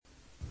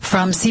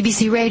From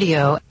CBC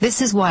Radio,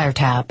 this is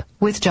Wiretap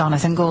with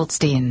Jonathan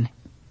Goldstein.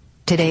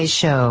 Today's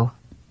show,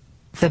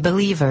 The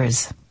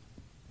Believers.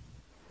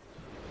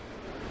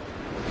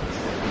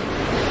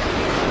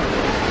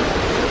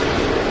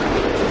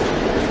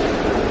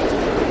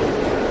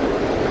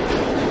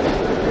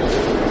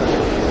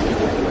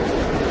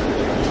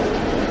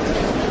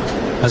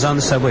 I was on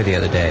the subway the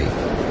other day,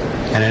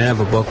 and I didn't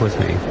have a book with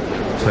me,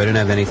 so I didn't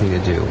have anything to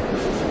do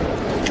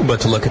but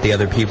to look at the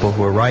other people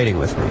who were riding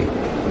with me.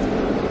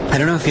 I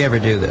don't know if you ever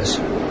do this,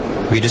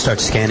 where you just start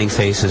scanning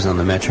faces on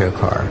the metro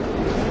car,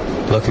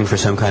 looking for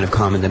some kind of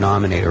common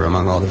denominator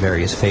among all the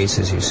various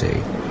faces you see.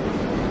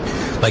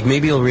 Like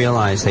maybe you'll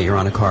realize that you're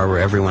on a car where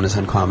everyone is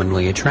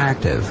uncommonly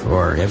attractive,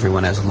 or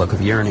everyone has a look of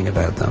yearning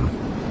about them.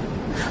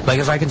 Like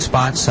if I can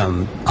spot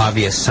some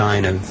obvious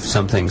sign of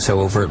something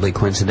so overtly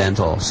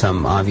coincidental,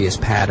 some obvious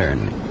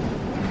pattern,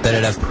 that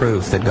I'd have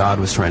proof that God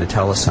was trying to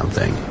tell us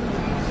something,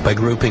 by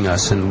grouping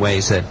us in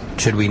ways that,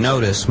 should we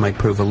notice, might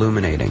prove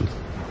illuminating.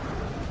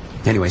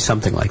 Anyway,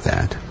 something like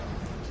that.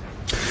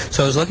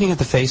 So I was looking at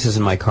the faces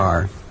in my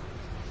car,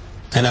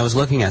 and I was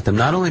looking at them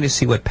not only to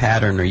see what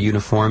pattern or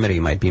uniformity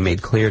might be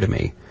made clear to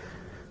me,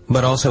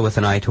 but also with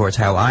an eye towards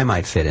how I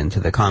might fit into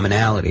the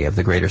commonality of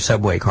the greater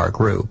subway car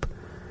group,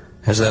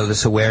 as though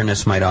this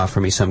awareness might offer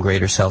me some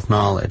greater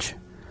self-knowledge.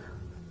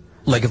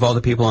 Like if all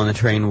the people on the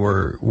train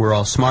were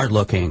all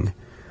smart-looking,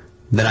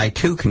 then I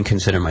too can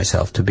consider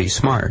myself to be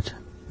smart,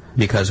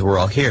 because we're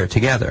all here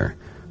together,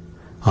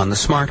 on the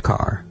smart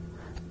car.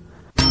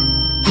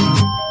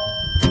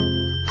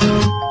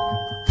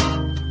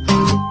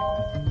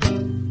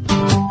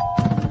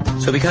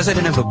 So because I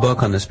didn't have a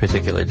book on this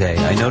particular day,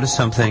 I noticed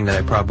something that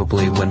I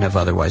probably wouldn't have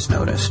otherwise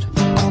noticed.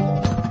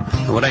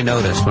 And what I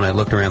noticed when I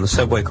looked around the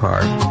subway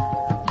car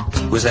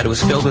was that it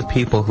was filled with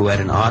people who had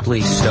an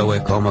oddly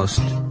stoic, almost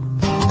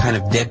kind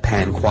of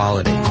deadpan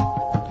quality.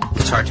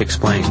 It's hard to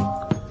explain.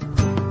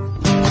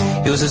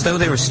 It was as though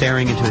they were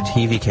staring into a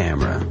TV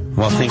camera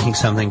while thinking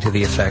something to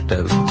the effect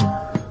of,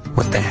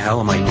 what the hell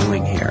am I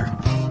doing here?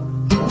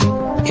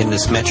 In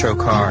this metro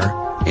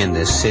car, in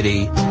this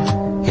city,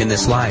 in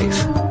this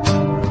life.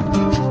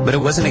 But it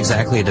wasn't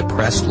exactly a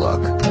depressed look.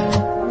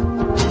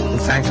 In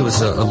fact, it was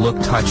a look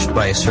touched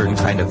by a certain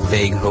kind of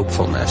vague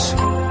hopefulness.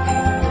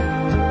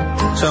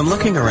 So I'm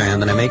looking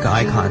around and I make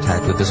eye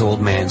contact with this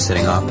old man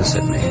sitting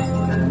opposite me.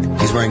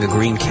 He's wearing a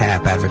green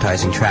cap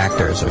advertising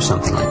tractors or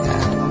something like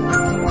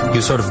that. He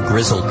was sort of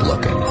grizzled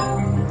looking,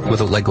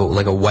 with like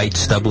a white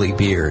stubbly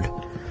beard.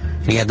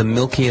 And he had the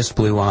milkiest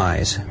blue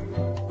eyes.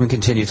 We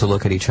continued to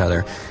look at each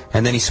other,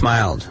 and then he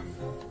smiled.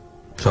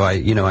 So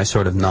I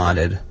sort of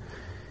nodded.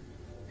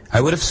 I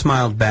would have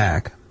smiled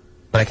back,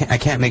 but I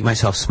can't make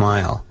myself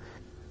smile.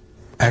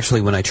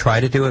 Actually, when I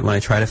try to do it, when I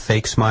try to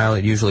fake smile,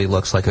 it usually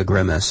looks like a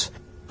grimace.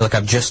 Like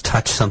I've just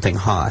touched something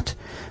hot,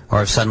 or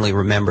I've suddenly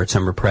remembered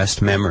some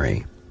repressed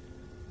memory.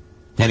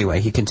 Anyway,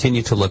 he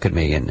continued to look at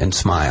me and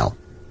smile.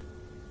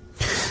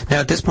 Now,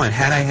 at this point,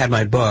 had I had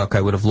my book,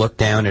 I would have looked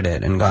down at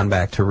it and gone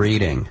back to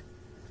reading.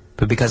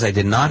 But because I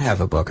did not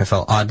have a book, I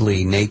felt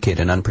oddly naked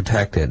and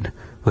unprotected,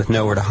 with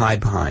nowhere to hide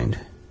behind.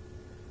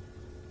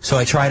 So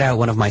I tried out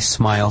one of my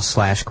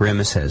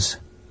smile/grimaces.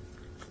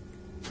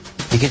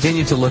 He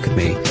continued to look at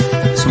me,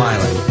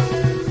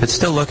 smiling, but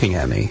still looking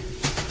at me.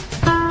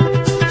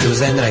 It was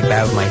then that I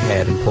bowed my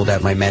head and pulled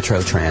out my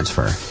Metro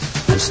transfer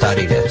and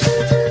studied it,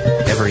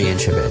 every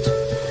inch of it.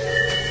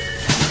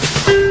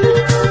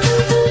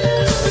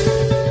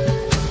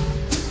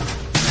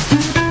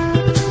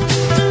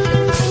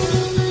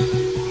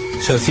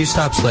 So a few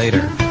stops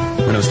later,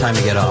 when it was time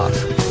to get off,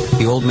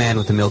 the old man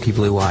with the milky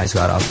blue eyes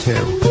got off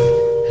too.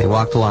 He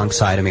walked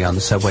alongside of me on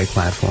the subway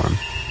platform.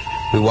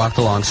 We walked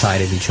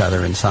alongside of each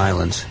other in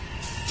silence.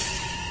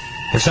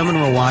 If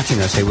someone were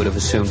watching us, they would have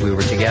assumed we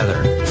were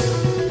together,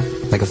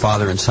 like a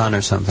father and son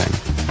or something.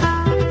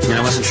 And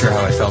I wasn't sure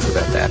how I felt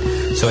about that,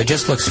 so I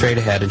just looked straight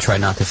ahead and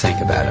tried not to think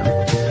about him,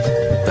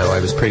 though I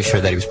was pretty sure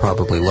that he was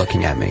probably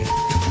looking at me.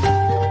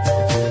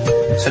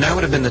 So now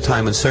would have been the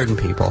time when certain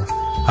people,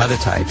 other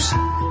types,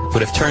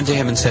 would have turned to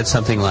him and said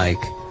something like,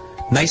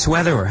 "Nice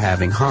weather we're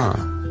having, huh?"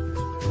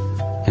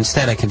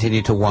 Instead, I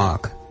continued to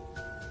walk,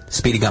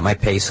 speeding up my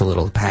pace a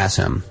little to pass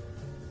him.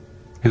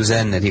 It was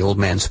then that the old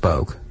man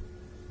spoke.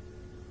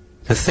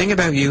 "The thing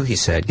about you," he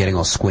said, getting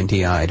all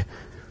squinty-eyed,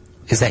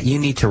 "is that you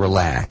need to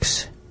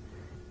relax.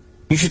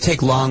 You should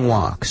take long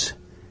walks.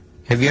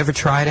 Have you ever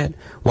tried it?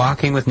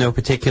 Walking with no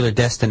particular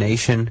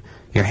destination,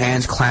 your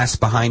hands clasped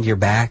behind your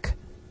back?"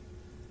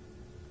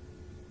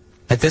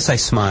 At this I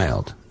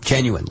smiled,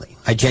 genuinely.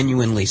 I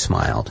genuinely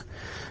smiled.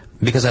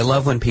 Because I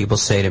love when people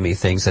say to me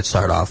things that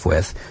start off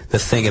with, "the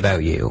thing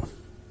about you."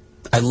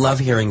 I love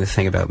hearing the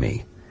thing about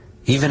me,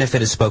 even if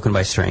it is spoken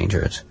by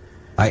strangers.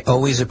 I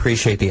always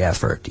appreciate the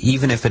effort,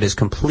 even if it is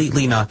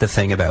completely not the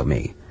thing about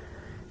me.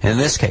 And in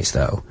this case,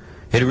 though,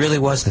 it really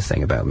was the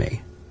thing about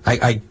me.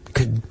 I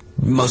could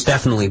most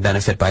definitely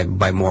benefit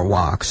by more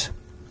walks.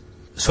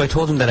 So I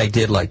told him that I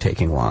did like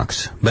taking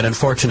walks, but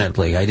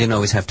unfortunately I didn't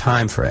always have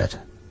time for it.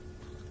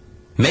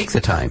 "Make the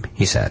time,"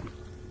 he said.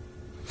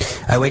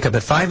 I wake up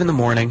at 5 in the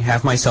morning,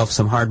 have myself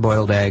some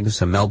hard-boiled eggs,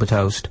 some Melba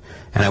toast,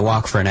 and I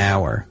walk for an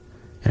hour,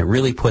 and it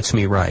really puts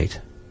me right.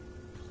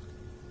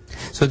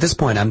 So at this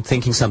point, I'm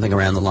thinking something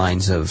around the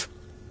lines of,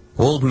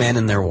 old men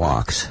and their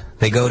walks,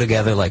 they go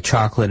together like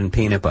chocolate and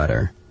peanut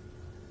butter,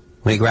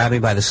 when he grabbed me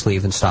by the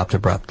sleeve and stopped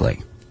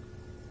abruptly.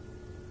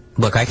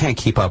 Look, I can't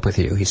keep up with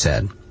you, he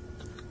said.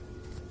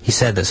 He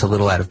said this a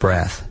little out of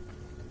breath.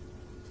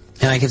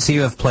 And I can see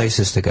you have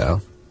places to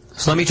go,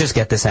 so let me just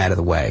get this out of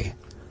the way.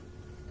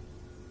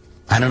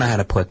 I don't know how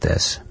to put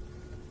this,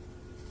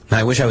 and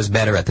I wish I was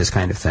better at this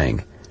kind of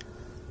thing.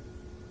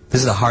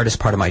 This is the hardest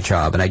part of my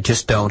job, and I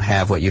just don't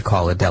have what you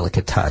call a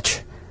delicate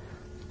touch.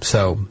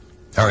 So,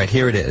 all right,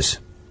 here it is.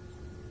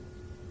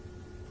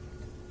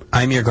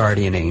 I'm your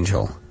guardian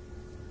angel.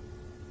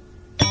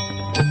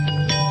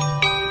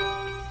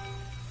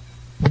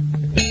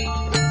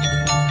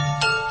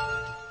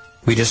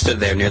 We just stood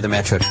there near the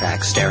metro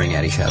tracks, staring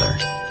at each other.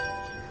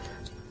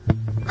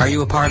 Are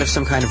you a part of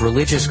some kind of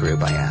religious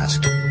group, I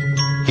asked.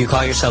 Do you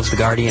call yourselves the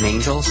Guardian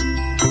Angels?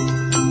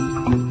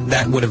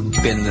 That would have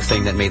been the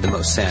thing that made the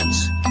most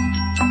sense.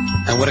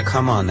 And what a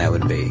come-on that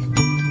would be.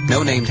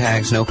 No name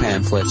tags, no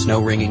pamphlets, no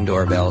ringing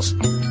doorbells.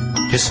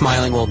 Just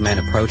smiling old men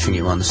approaching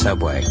you on the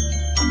subway.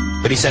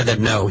 But he said that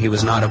no, he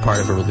was not a part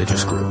of a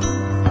religious group.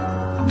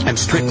 I'm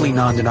strictly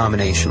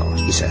non-denominational,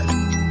 he said.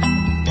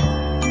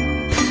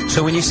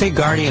 So when you say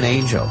Guardian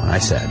Angel, I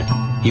said,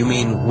 you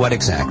mean what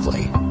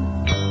exactly?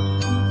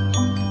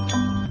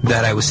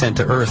 That I was sent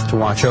to Earth to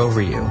watch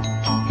over you,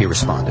 he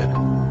responded.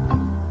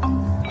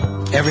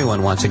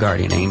 Everyone wants a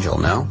guardian angel,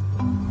 no?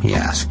 He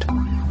asked.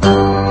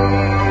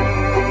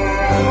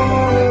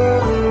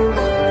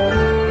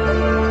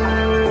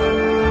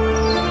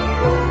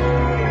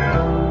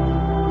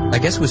 I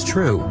guess it was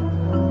true.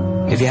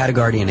 If you had a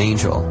guardian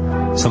angel,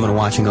 someone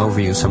watching over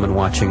you, someone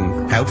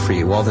watching out for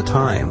you all the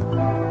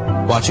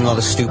time, watching all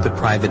the stupid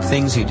private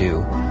things you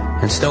do,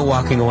 and still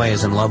walking away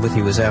as in love with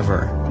you as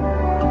ever,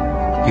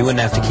 you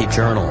wouldn't have to keep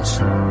journals.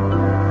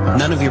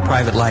 None of your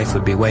private life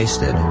would be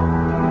wasted.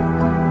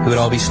 It would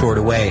all be stored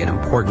away and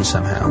important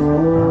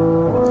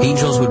somehow.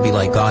 Angels would be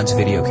like God's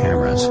video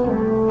cameras.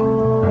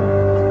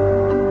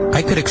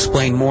 I could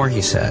explain more,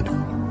 he said.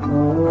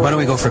 Why don't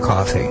we go for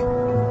coffee?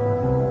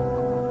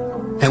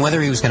 And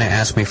whether he was going to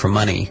ask me for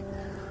money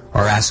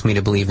or ask me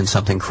to believe in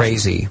something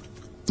crazy,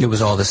 it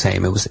was all the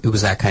same. It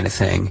was that kind of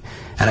thing,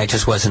 and I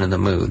just wasn't in the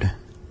mood.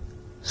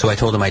 So I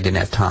told him I didn't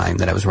have time,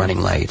 that I was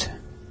running late.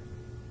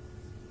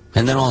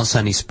 And then all of a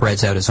sudden he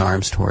spreads out his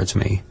arms towards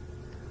me.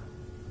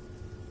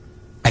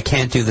 I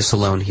can't do this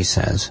alone, he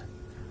says.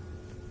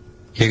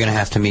 You're going to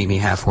have to meet me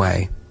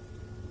halfway.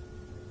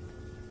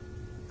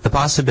 The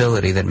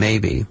possibility that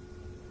maybe,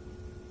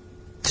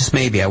 just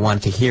maybe, I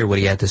wanted to hear what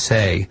he had to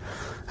say,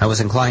 I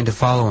was inclined to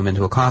follow him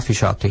into a coffee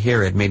shop to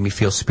hear it, made me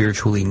feel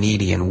spiritually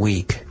needy and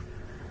weak.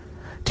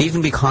 To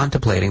even be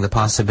contemplating the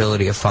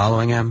possibility of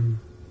following him,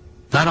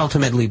 not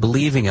ultimately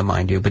believing him,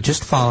 mind you, but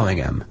just following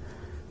him,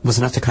 was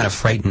enough to kind of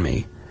frighten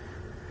me.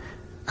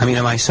 I mean,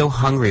 am I so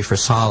hungry for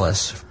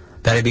solace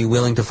that I'd be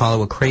willing to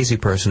follow a crazy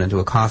person into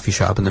a coffee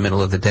shop in the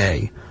middle of the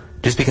day,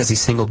 just because he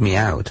singled me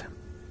out?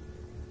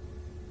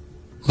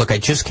 Look, I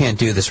just can't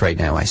do this right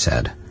now, I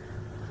said.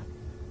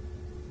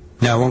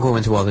 Now, I won't go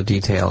into all the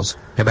details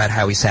about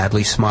how he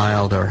sadly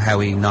smiled, or how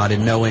he nodded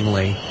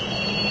knowingly,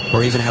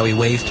 or even how he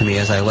waved to me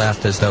as I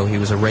left as though he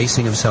was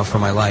erasing himself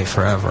from my life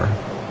forever.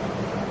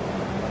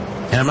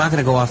 And I'm not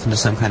going to go off into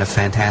some kind of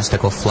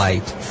fantastical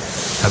flight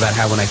about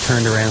how when I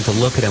turned around to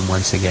look at him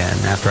once again,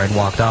 after I'd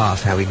walked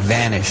off, how he'd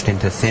vanished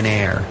into thin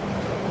air.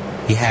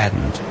 He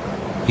hadn't.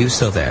 He was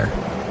still there,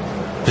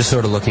 just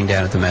sort of looking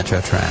down at the metro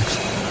tracks,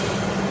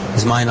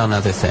 his mind on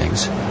other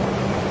things,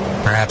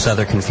 perhaps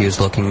other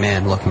confused-looking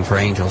men looking for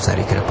angels that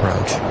he could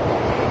approach.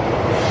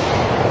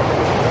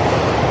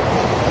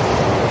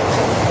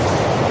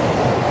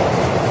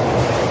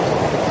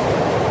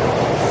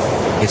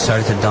 It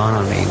started to dawn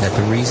on me that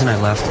the reason I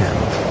left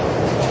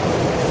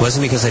him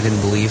wasn't because I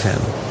didn't believe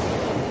him.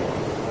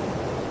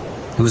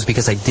 It was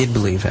because I did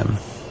believe him,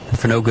 and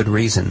for no good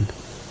reason.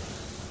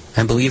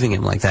 And believing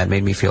him like that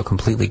made me feel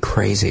completely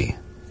crazy.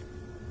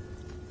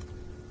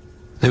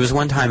 There was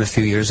one time a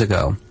few years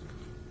ago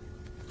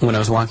when I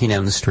was walking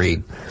down the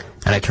street,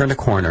 and I turned a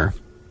corner,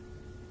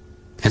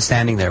 and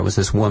standing there was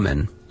this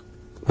woman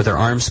with her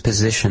arms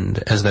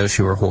positioned as though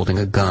she were holding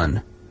a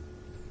gun,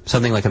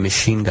 something like a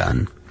machine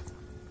gun.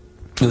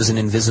 It was an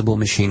invisible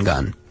machine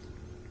gun,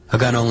 a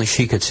gun only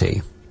she could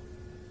see.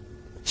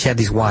 She had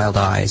these wild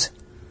eyes,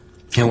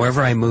 and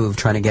wherever I moved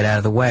trying to get out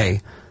of the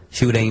way,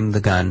 she would aim the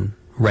gun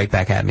right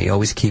back at me,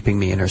 always keeping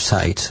me in her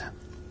sight.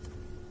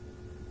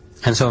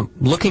 And so,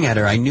 looking at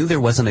her, I knew there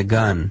wasn't a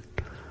gun,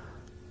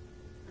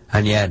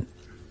 and yet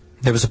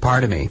there was a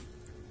part of me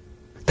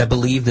that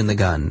believed in the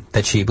gun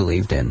that she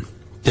believed in,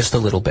 just a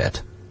little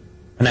bit.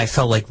 And I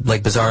felt like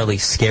bizarrely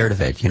scared of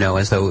it, you know,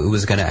 as though it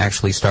was going to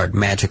actually start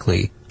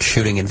magically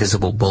shooting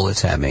invisible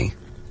bullets at me.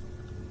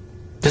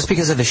 Just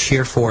because of the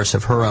sheer force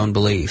of her own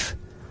belief,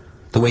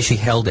 the way she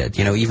held it,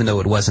 you know, even though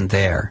it wasn't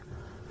there.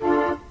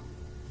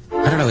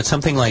 And don't know, it's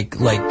something like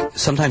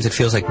sometimes it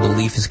feels like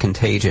belief is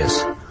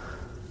contagious.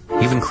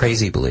 Even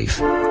crazy belief.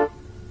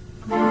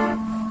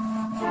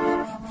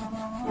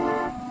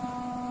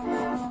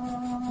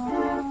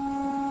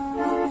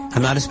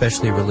 I'm not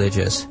especially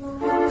religious,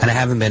 and I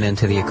haven't been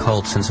into the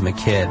occult since I'm a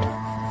kid.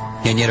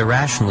 And yet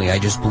irrationally, I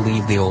just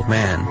believed the old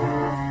man.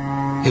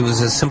 It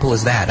was as simple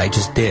as that. I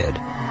just did.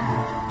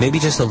 Maybe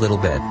just a little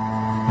bit,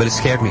 but it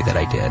scared me that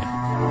I did.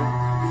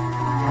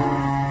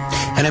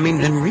 And I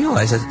mean, and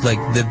realize that, like,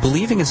 that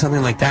believing in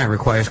something like that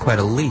requires quite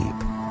a leap.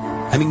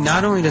 I mean,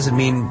 not only does it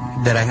mean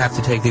that I have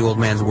to take the old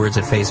man's words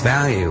at face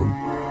value,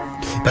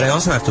 but I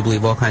also have to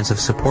believe all kinds of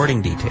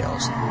supporting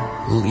details.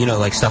 You know,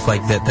 like stuff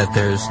like that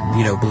there's,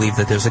 you know, believe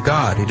that there's a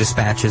God who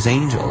dispatches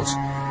angels,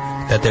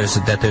 that there's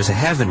a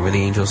heaven where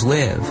the angels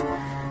live.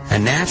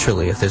 And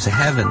naturally, if there's a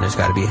heaven, there's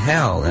got to be a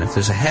hell. And if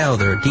there's a hell,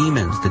 there are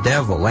demons, the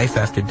devil, life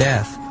after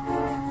death.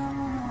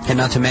 And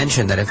not to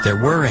mention that if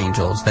there were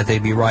angels, that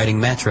they'd be riding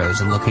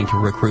metros and looking to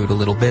recruit a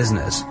little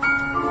business.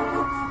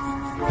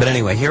 But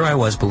anyway, here I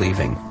was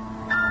believing,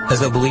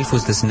 as though belief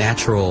was this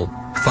natural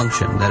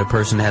function that a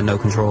person had no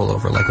control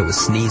over, like it was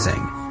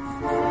sneezing,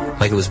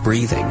 like it was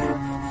breathing.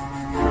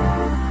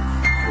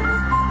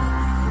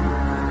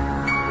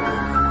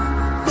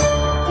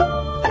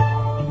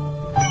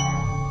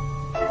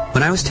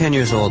 When I was 10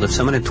 years old, if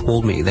someone had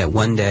told me that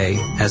one day,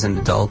 as an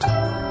adult,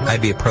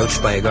 I'd be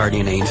approached by a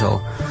guardian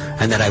angel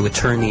and that I would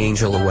turn the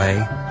angel away,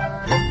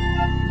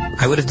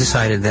 I would have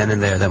decided then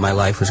and there that my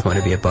life was going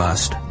to be a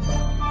bust.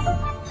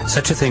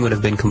 Such a thing would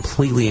have been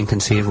completely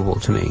inconceivable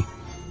to me,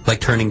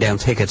 like turning down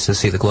tickets to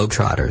see the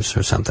Globetrotters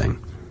or something.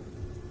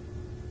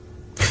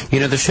 You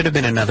know, there should have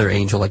been another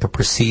angel, like a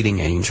preceding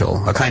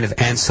angel, a kind of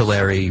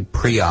ancillary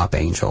pre-op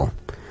angel,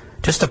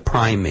 just to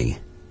prime me.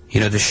 You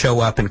know, to show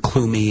up and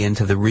clue me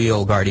into the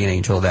real guardian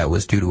angel that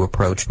was due to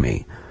approach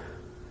me.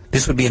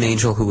 This would be an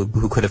angel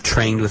who could have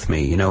trained with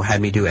me, you know,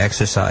 had me do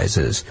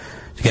exercises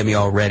to get me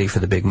all ready for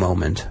the big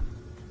moment.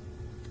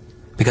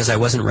 Because I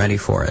wasn't ready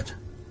for it.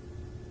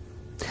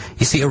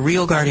 You see, a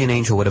real guardian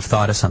angel would have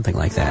thought of something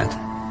like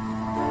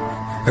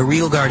that. A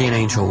real guardian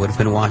angel would have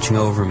been watching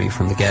over me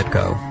from the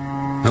get-go,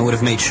 and would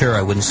have made sure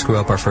I wouldn't screw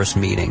up our first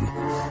meeting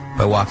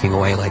by walking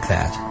away like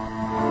that.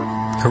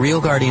 A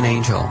real guardian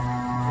angel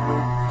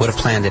would have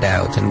planned it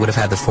out and would have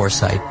had the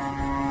foresight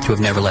to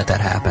have never let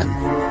that happen.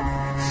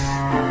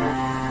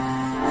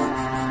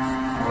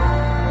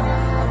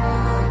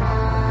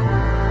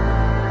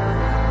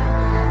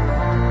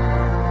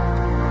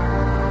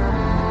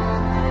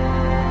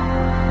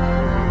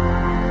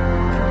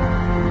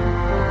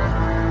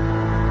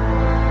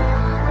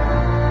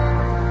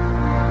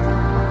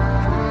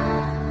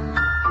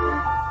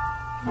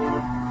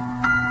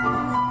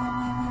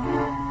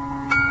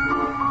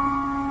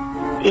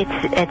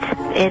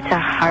 It's a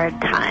hard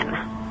time.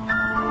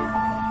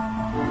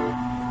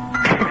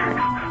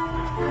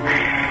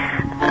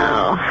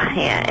 Oh,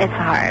 yeah, it's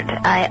hard.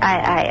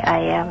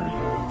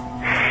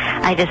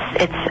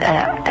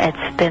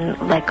 It's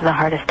been like the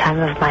hardest time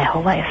of my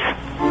whole life.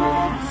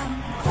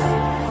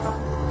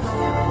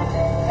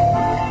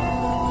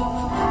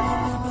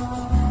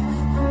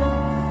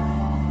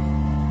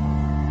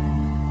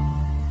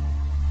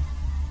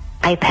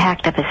 I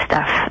packed up his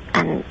stuff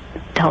and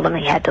told him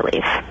he had to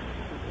leave.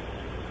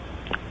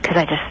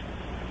 Because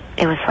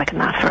it was like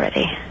enough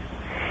already.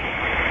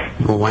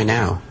 Well, why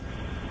now?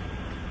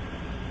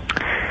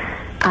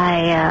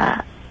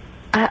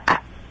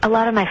 A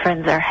lot of my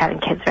friends are having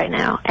kids right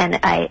now, and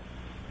I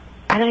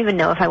don't even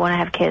know if I want to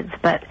have kids,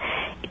 but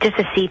just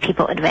to see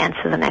people advance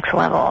to the next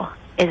level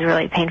is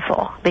really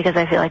painful, because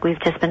I feel like we've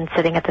just been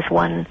sitting at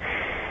on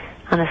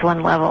this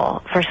one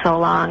level for so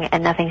long,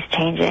 and nothing's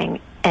changing,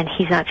 and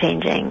he's not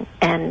changing,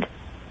 and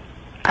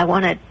I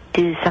want to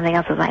do something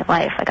else with my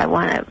life. Like, I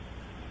want to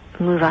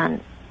move on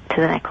to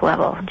the next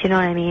level. Do you know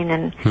what I mean?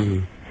 And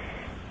and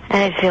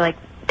I feel like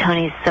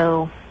Tony's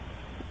so,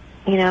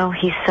 you know,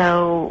 he's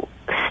so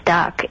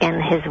stuck in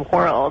his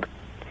world.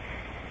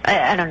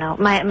 I don't know.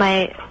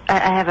 I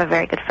have a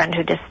very good friend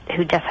who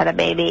just had a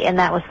baby, and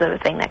that was the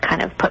thing that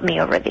kind of put me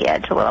over the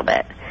edge a little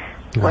bit.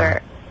 Yeah.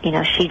 Where, you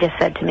know, she just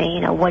said to me,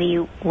 you know, what are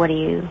you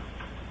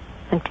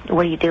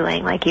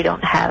doing? Like, you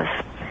don't have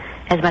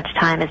as much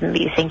time as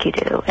maybe you think you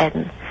do.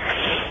 And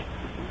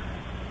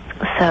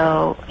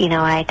so, you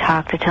know, I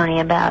talked to Tony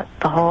about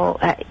the whole,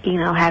 you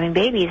know, having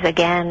babies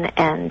again,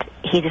 and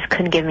he just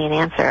couldn't give me an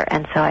answer.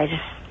 And so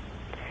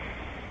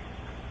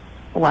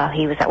while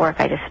he was at work,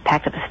 I just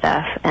packed up his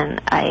stuff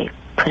and I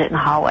put it in the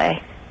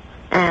hallway.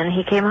 And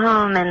he came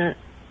home and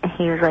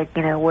he was like,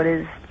 you know,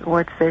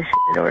 what's this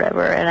shit or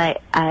whatever. And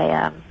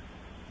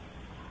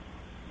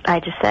I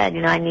just said,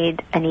 you know, I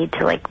need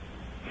to, like,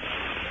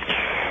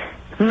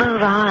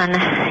 move on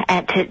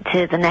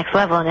to the next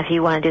level, and if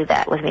you want to do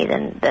that with me,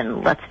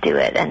 then let's do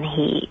it. And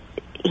he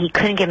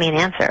couldn't give me an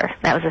answer.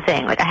 That was the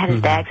thing. Like, I had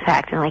his bags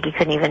packed, and like, he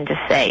couldn't even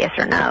just say yes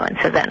or no. And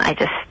so then I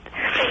just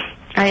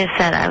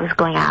said I was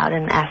going out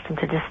and asked him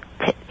to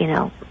just, you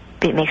know,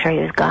 make sure he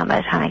was gone by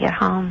the time I get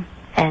home.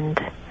 And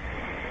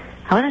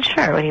I wasn't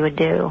sure what he would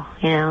do,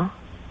 you know.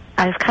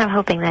 I was kind of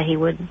hoping that he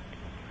would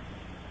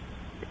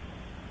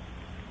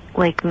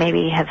like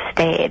maybe have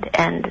stayed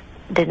and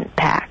didn't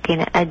pack. You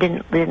know, I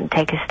didn't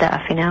take his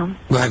stuff. You know.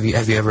 Well,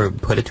 have you ever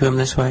put it to him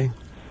this way?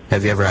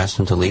 Have you ever asked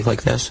him to leave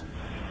like this?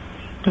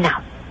 No.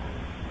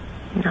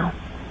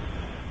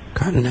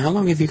 God, and how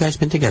long have you guys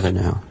been together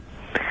now?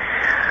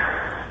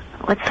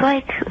 It's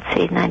like, let's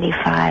see,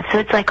 95. So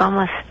it's like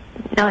almost,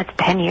 no, it's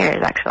 10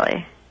 years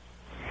actually.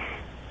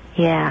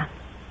 Yeah.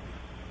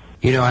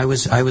 You know, I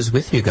was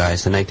with you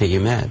guys the night that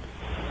you met.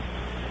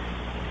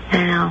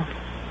 I know.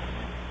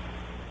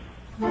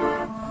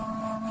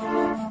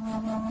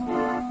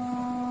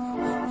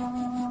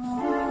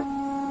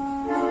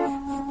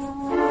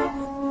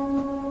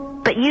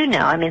 But you know,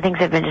 I mean, things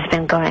have just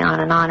been going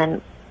on,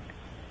 and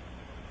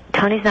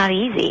Tony's not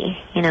easy,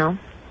 you know.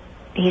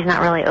 He's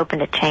not really open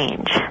to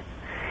change.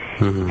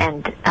 Mm-hmm.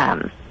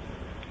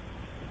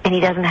 And he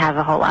doesn't have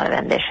a whole lot of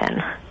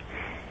ambition.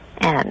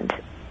 And,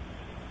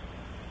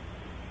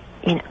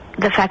 you know,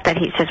 the fact that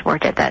he's just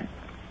worked at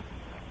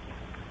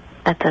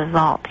the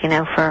vault, you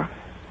know, for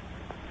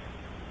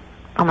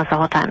almost the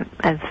whole time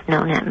I've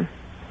known him.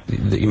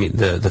 You mean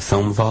the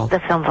film vault? The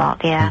film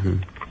vault, yeah.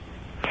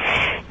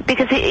 Mm-hmm.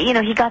 Because, you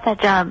know, he got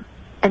that job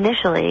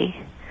initially.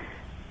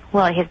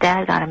 Well, his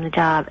dad got him the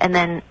job, and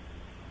then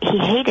he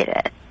hated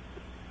it.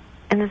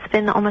 And it's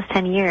been almost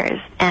 10 years,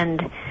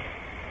 and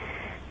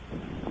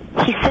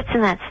he sits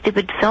in that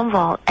stupid film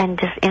vault and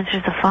just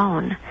answers the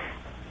phone.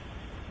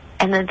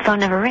 And the phone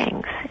never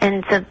rings.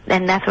 And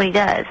that's what he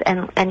does.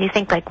 And you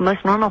think, like,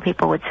 most normal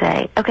people would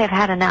say, okay, I've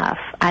had enough.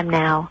 I'm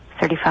now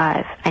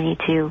 35. I need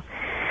to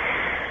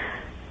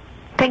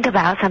think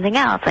about something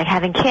else, like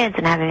having kids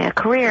and having a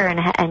career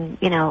and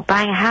you know,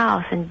 buying a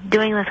house and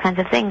doing those kinds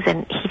of things.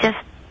 And he just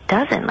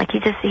doesn't. Like,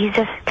 he's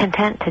just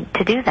content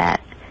to do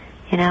that,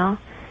 you know?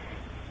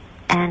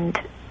 And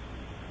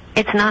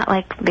it's not,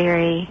 like,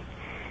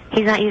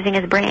 he's not using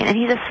his brain. And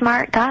he's a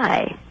smart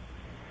guy.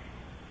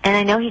 And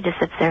I know he just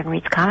sits there and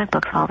reads comic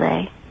books all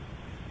day.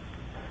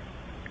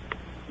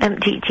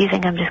 Do you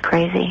think I'm just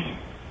crazy?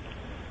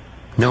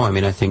 No, I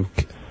mean, I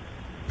think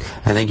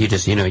you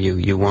just, you know,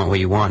 you want what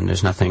you want.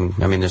 There's nothing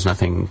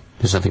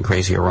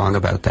crazy or wrong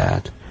about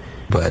that.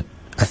 But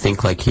I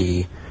think, like,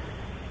 he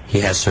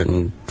has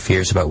certain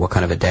fears about what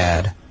kind of a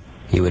dad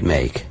he would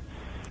make,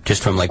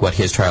 just from, like, what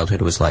his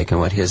childhood was like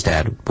and what his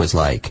dad was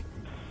like.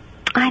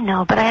 I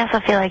know, but I also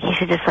feel like he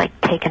should just,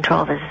 like, take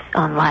control of his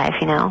own life,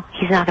 you know?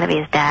 He's not going to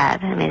be his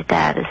dad. I mean, his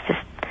dad is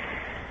just...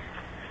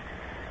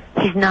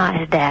 He's not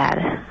his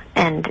dad,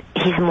 and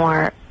he's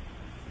more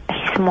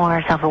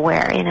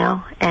self-aware, you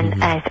know? And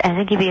mm-hmm. I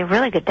think he'd be a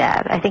really good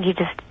dad. I think he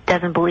just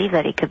doesn't believe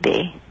that he could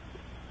be.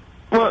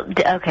 Well,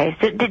 okay,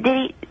 so did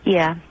he...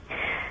 Yeah.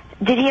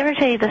 Did he ever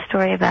tell you the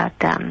story about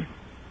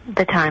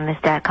the time his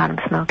dad caught him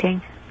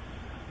smoking?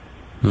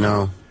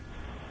 No.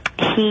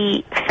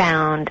 He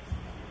found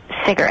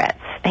cigarettes.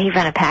 He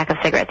found a pack of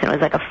cigarettes, and it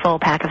was like a full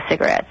pack of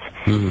cigarettes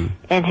mm-hmm.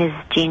 in his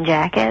jean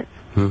jacket.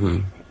 Mm-hmm.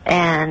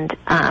 And,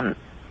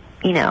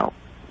 you know,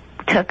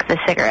 took the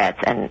cigarettes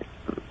and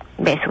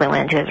basically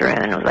went into his room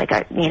and was like,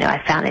 you know,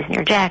 I found these in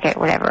your jacket,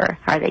 whatever.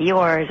 Are they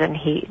yours? And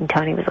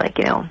Tony was like,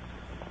 you know,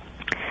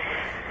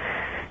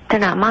 they're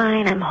not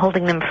mine. I'm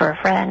holding them for a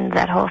friend,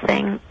 that whole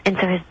thing. And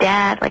so his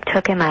dad, like,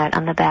 took him out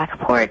on the back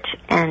porch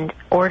and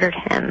ordered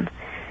him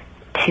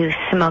to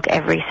smoke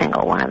every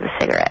single one of the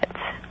cigarettes.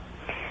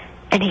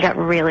 And he got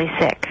really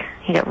sick.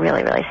 He got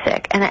really, really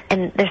sick. And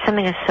there's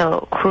something that's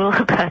so cruel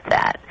about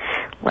that.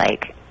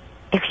 Like,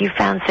 if you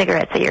found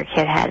cigarettes that your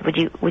kid had,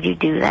 would you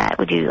do that?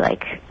 Would you,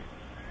 like,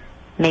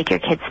 make your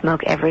kid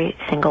smoke every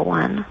single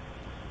one?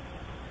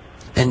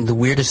 And the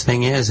weirdest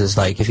thing is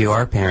like, if you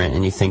are a parent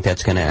and you think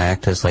that's going to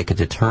act as, like, a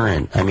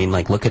deterrent, I mean,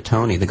 like, look at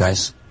Tony. The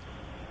guy's...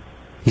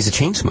 He's a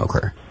chain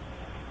smoker.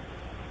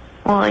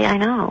 Well, yeah, I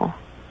know.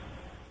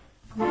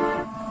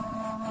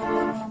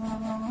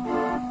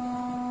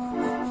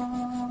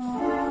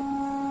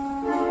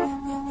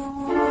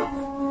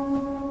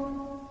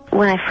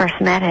 When I first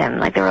met him,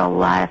 like, there were a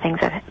lot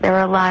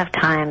of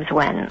times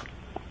when,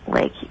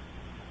 like,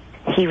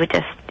 he would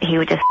just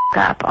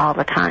up all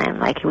the time.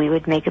 Like, we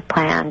would make a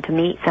plan to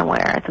meet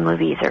somewhere at the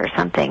movies or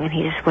something, and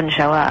he just wouldn't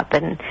show up.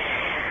 And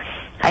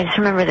I just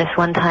remember this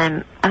one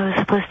time I was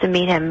supposed to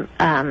meet him.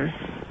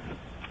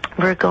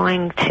 We're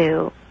going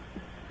to...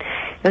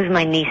 It was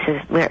my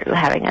niece's... We were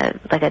having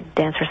a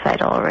dance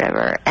recital or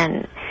whatever,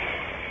 and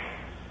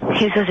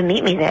he was supposed to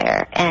meet me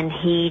there, and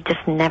he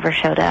just never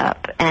showed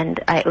up. And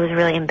it was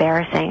really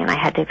embarrassing, and I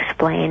had to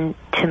explain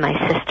to my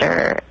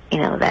sister, you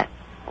know, that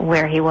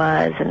where he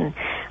was, and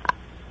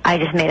I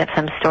just made up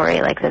some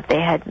story, like, that they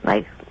had,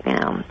 like, you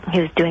know,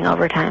 he was doing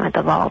overtime at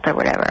the vault or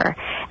whatever.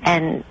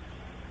 And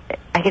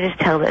I could just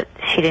tell that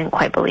she didn't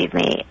quite believe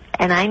me.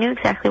 And I knew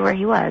exactly where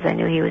he was. I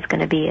knew he was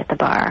going to be at the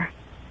bar.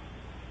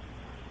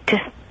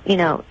 Just, you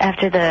know,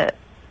 after the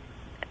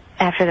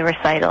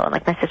recital, and,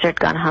 like, my sister had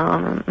gone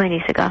home, my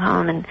niece had gone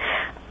home, and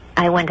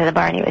I went to the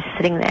bar, and he was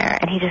sitting there,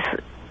 and I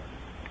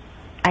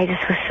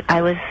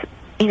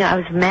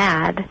was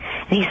mad,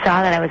 and he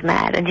saw that I was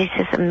mad, and he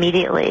just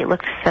immediately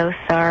looked so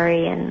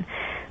sorry and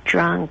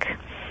drunk,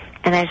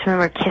 and I just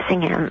remember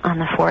kissing him on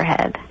the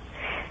forehead,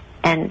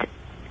 and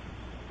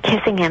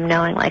kissing him,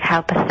 knowing like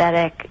how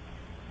pathetic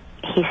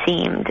he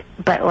seemed,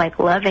 but like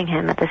loving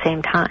him at the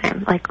same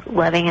time, like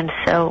loving him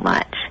so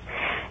much,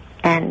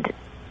 and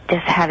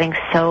just having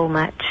so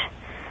much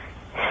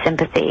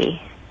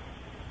sympathy.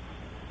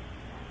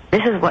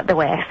 This is what the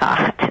way I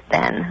saw it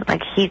then.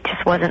 Like, he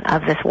just wasn't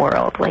of this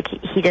world. Like,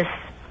 he just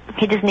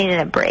needed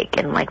a break,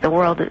 and like the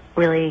world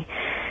really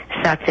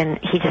sucked, and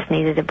he just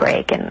needed a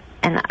break, and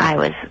I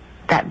was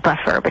that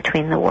buffer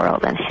between the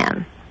world and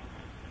him.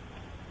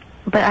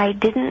 But I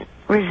didn't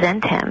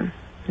resent him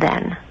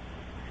then.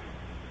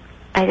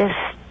 I just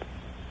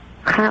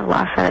kind of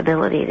lost that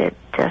ability to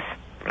just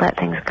let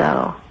things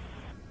go.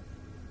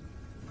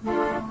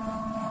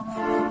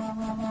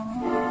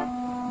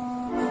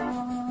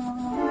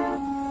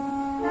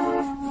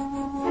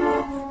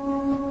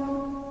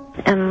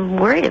 I'm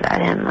worried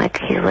about him. Like,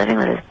 he's living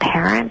with his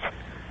parents,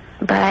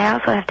 but I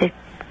also have to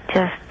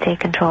just take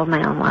control of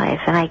my own life,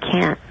 and I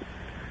can't.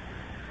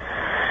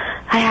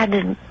 I had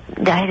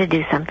to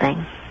do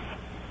something.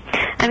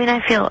 I mean,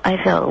 I feel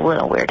a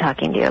little weird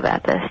talking to you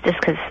about this, just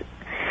because,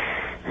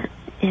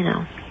 you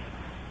know,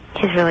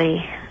 he's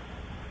really,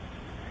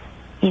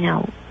 you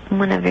know,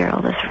 one of your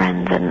oldest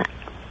friends,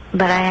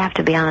 but I have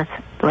to be honest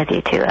with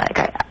you too. Like,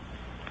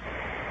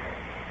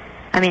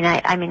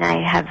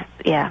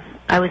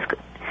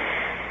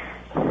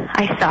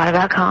 I thought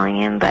about calling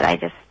him, but I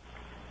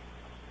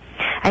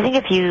think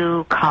if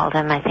you called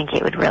him, I think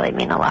it would really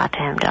mean a lot to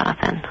him,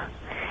 Jonathan.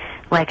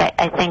 Like, I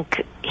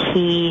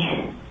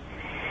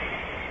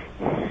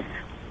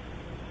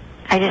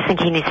just think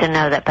he needs to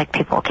know that, like,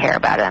 people care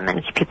about him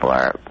and people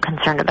are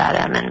concerned about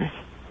him, and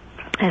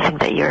I think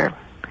that you're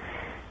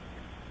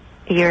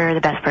the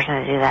best person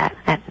to do that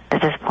at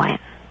this point.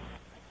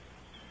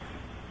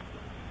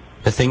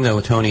 The thing, though,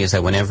 with Tony is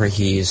that whenever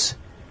he's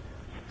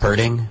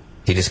hurting,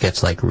 he just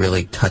gets, like,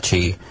 really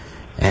touchy,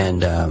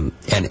 and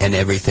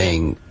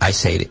everything I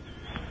say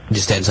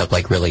just ends up,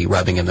 like, really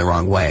rubbing him the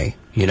wrong way,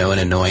 you know,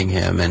 and annoying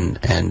him, and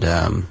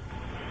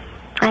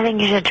I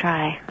think you should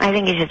try. I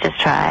think you should just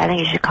try. I think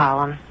you should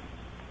call him.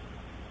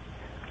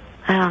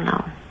 I don't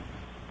know.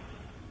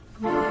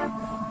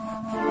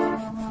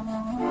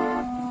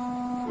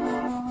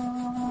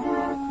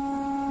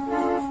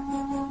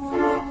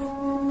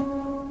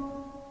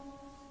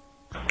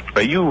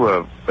 Are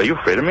you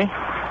afraid of me?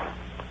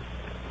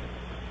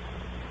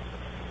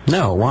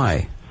 No,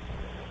 why?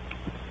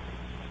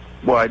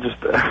 Well, I don't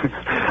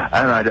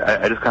know.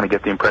 I just kind of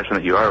get the impression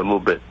that you are a little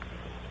bit.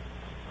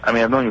 I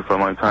mean, I've known you for a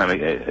long time.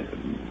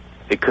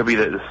 It could be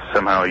that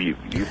somehow you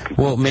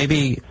Well,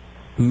 maybe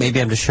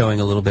I'm just showing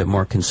a little bit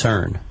more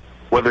concern.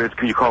 Whether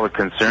you call it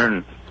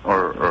concern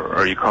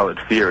or you call it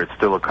fear, it's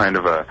still a kind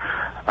of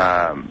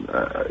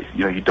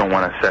you don't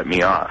want to set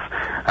me off,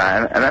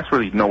 and that's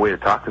really no way to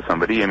talk to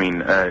somebody. I mean,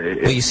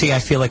 well, you see, I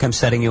feel like I'm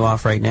setting you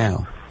off right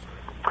now.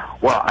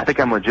 Well, I think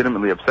I'm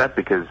legitimately upset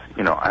because,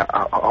 you know,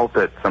 I hope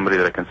that somebody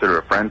that I consider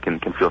a friend can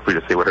feel free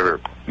to say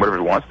whatever he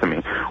wants to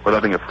me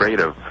without being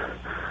afraid of.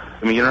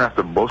 I mean, you don't have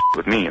to boast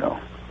with me, you know.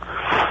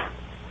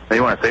 Now,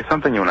 you want to say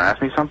something, you want to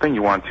ask me something,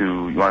 you want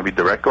to be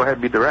direct, go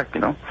ahead, be direct,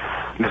 you know.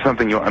 If there's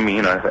something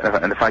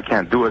if I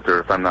can't do it, or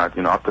if I'm not,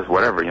 you know, up to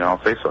whatever, you know,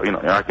 I'll say so, you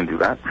know, I can do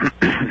that.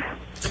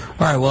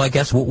 All right, well, I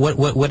guess,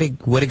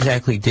 what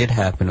exactly did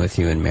happen with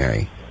you and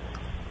Mary?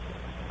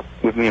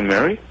 With me and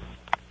Mary?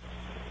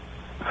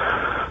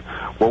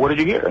 Well, what did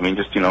you hear? I mean,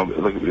 just, you know,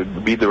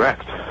 like, be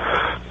direct.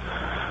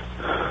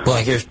 Well,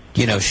 I hear,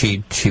 you know,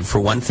 she for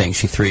one thing,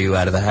 she threw you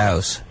out of the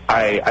house.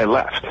 I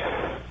left.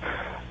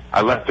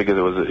 I left because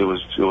it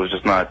was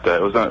just not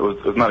it was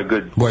not a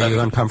good. Were you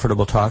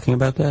uncomfortable talking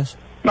about this?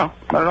 No,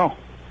 not at all.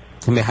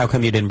 I mean, how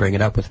come you didn't bring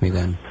it up with me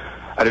then?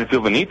 I didn't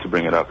feel the need to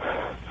bring it up.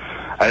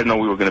 I didn't know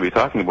we were going to be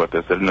talking about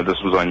this. I didn't know this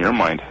was on your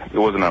mind. It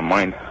wasn't on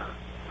mine.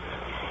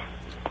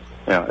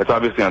 Yeah, it's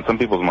obviously on some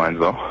people's minds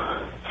though,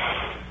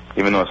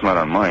 even though it's not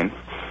on mine.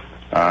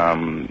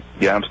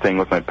 Yeah, I'm staying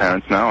with my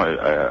parents now.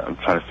 I'm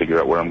trying to figure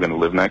out where I'm going to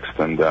live next,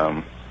 and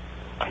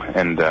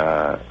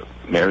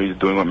Mary's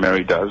doing what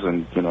Mary does,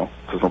 and, you know,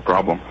 there's no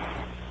problem.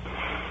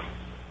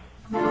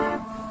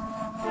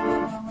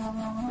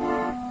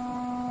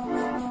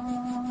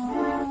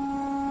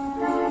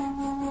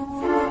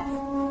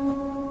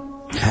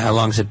 How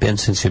long's it been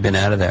since you've been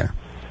out of there?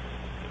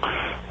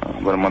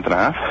 About a month and a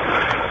half.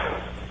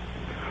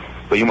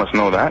 But you must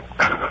know that.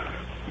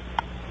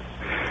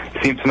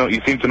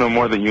 You seem to know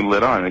more than you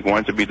let on. Like, why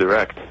don't you be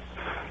direct?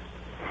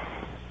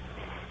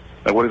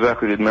 Like, what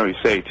exactly did Mary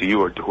say to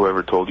you or to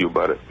whoever told you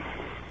about it?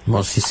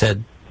 Well, she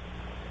said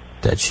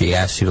that she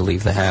asked you to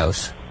leave the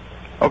house.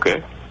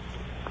 Okay.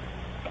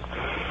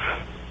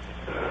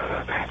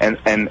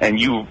 And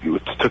you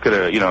took it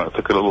a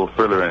little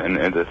further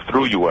and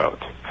threw you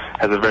out.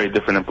 Has a very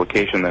different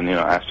implication than, you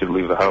know, asked you to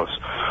leave the house,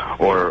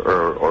 or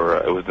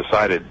it was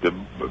decided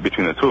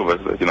between the two of us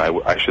that, you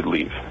know, I should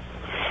leave.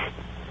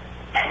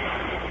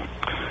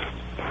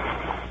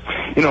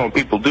 You know what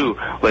people do?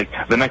 Like,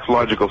 the next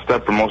logical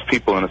step for most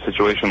people in a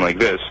situation like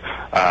this,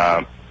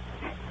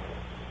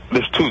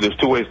 there's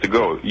two ways to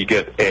go. You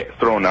get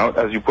thrown out,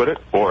 as you put it,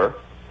 or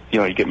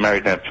you get married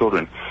and have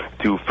children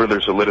to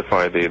further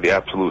solidify the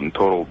absolute and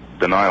total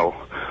denial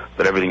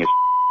that everything is.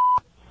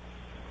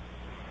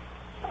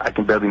 I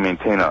can barely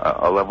maintain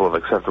a level of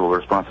acceptable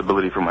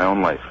responsibility for my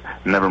own life.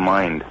 Never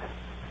mind,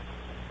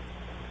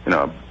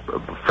 a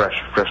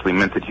freshly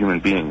minted human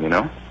being,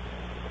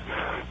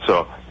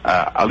 So,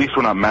 at least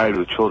we're not married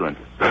with children,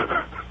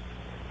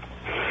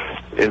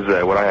 is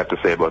what I have to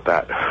say about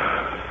that.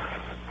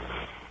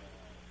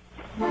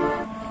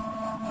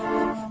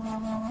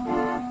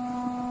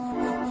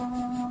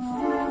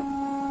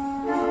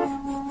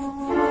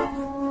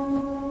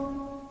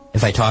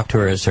 If I talk to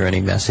her, is there any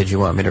message you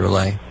want me to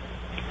relay?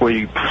 Well,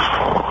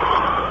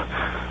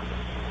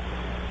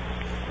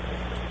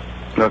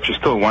 no, if she's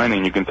still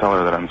whining, you can tell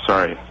her that I'm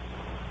sorry.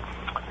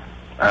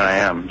 And I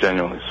am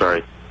genuinely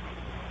sorry.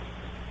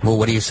 Well,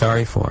 what are you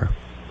sorry for?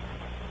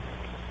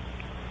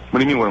 What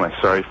do you mean, what am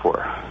I sorry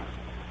for?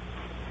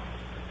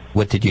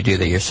 What did you do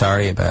that you're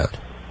sorry about?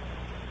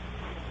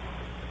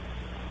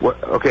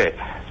 What? Okay,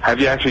 have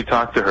you actually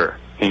talked to her?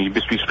 Can you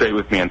just be straight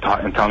with me and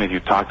tell me if you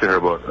talked to her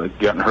about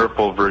getting her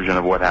full version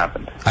of what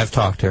happened? I've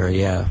talked to her,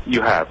 yeah.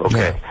 You have,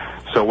 okay.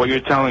 Yeah. So what you're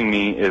telling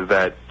me is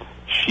that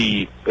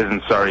she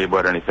isn't sorry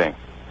about anything.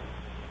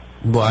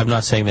 Well, I'm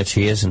not saying that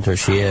she isn't or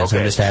she is. Okay.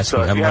 I'm just asking.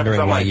 So I'm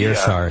wondering why you're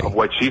sorry. Of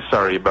what she's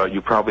sorry about,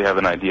 you probably have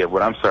an idea of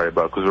what I'm sorry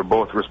about, because we're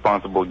both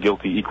responsible,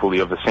 guilty equally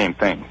of the same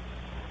thing.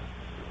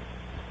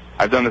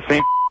 I've done the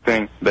same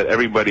thing that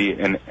everybody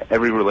in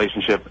every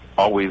relationship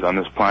always on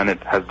this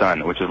planet has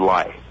done, which is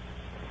lie.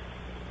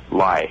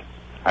 Lie.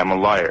 I'm a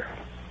liar.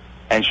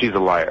 And she's a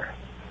liar.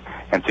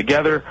 And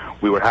together,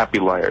 we were happy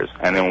liars.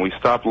 And then when we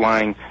stopped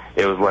lying,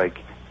 it was like,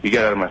 you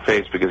get out of my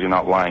face because you're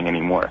not lying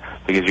anymore.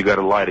 Because you got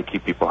to lie to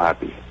keep people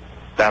happy.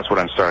 That's what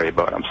I'm sorry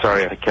about. I'm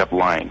sorry I kept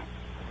lying.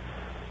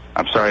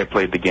 I'm sorry I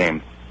played the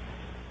game.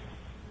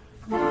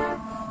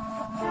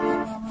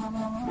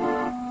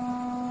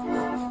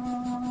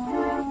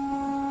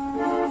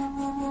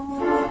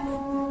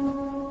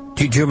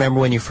 Do you remember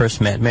when you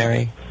first met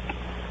Mary?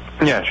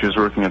 Yeah, she was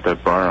working at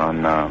that bar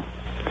on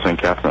St.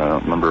 Catherine. I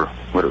don't remember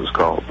what it was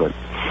called, but...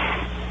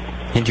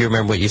 And do you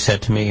remember what you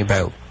said to me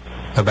about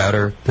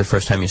her the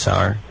first time you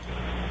saw her?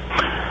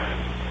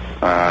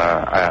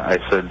 I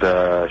said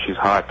she's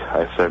hot.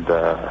 I said,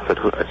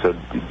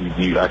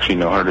 do you actually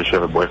know her? Does she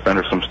have a boyfriend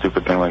or some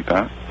stupid thing like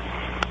that?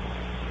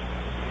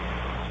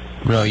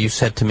 No, you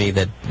said to me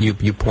that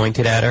you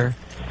pointed at her,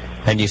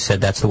 and you said,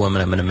 that's the woman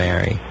I'm going to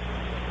marry.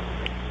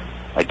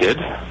 I did?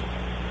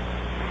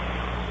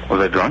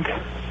 Was I drunk?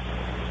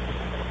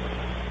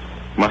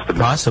 Must have been.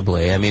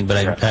 Possibly. I mean, but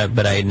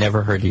I had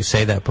never heard you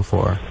say that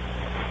before.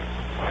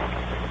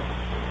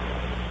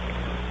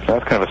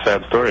 That's kind of a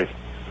sad story.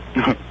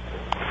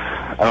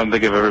 I don't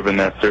think I've ever been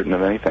that certain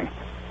of anything.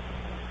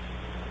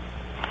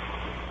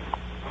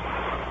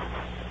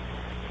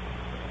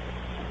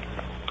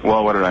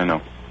 Well, what did I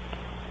know?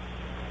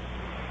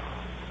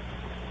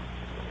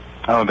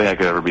 I don't think I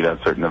could ever be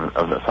that certain of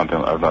something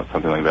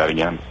like that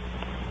again.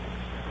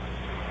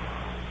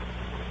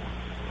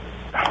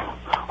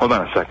 Hold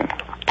on a second.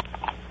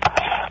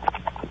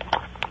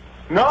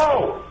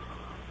 No!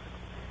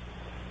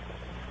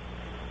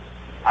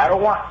 I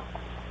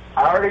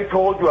already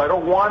told you I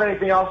don't want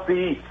anything else to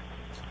eat.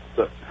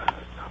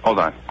 Hold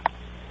on.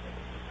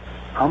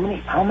 How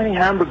many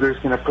hamburgers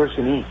can a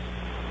person eat?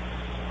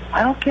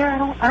 I don't care.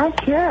 I don't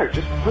care.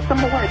 Just put them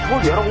away. I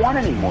told you I don't want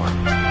any more.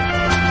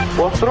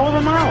 Well, throw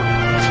them out.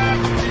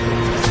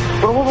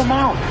 Throw them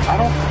out. I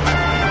don't.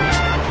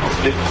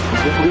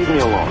 Just leave me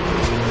alone.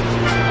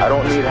 I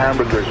don't need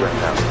hamburgers right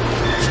now.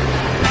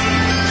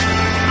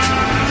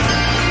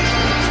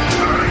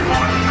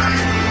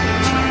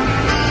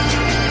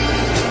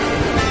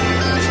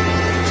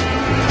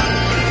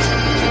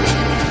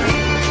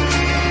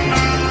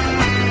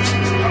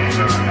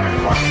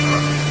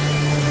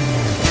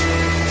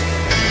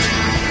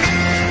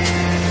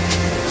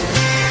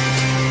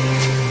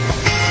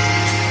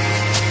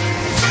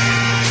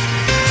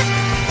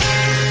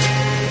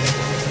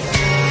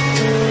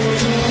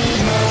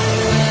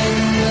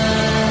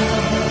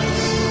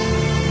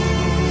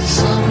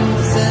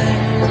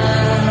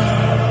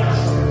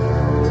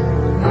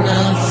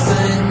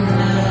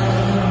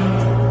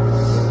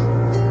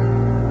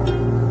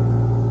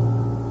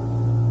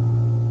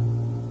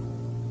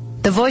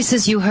 The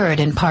voices you heard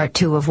in Part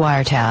 2 of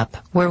Wiretap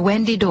were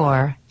Wendy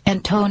Dorr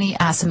and Tony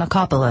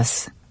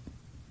Asimakopoulos.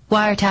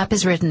 Wiretap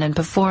is written and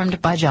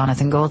performed by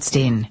Jonathan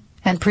Goldstein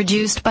and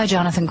produced by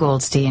Jonathan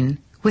Goldstein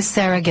with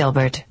Sarah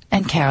Gilbert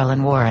and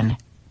Carolyn Warren.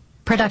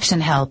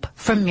 Production help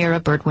from Mira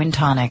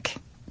Burtwin-Tonic.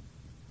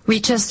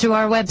 Reach us through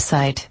our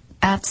website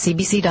at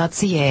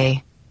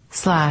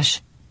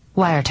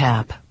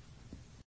cbc.ca/wiretap.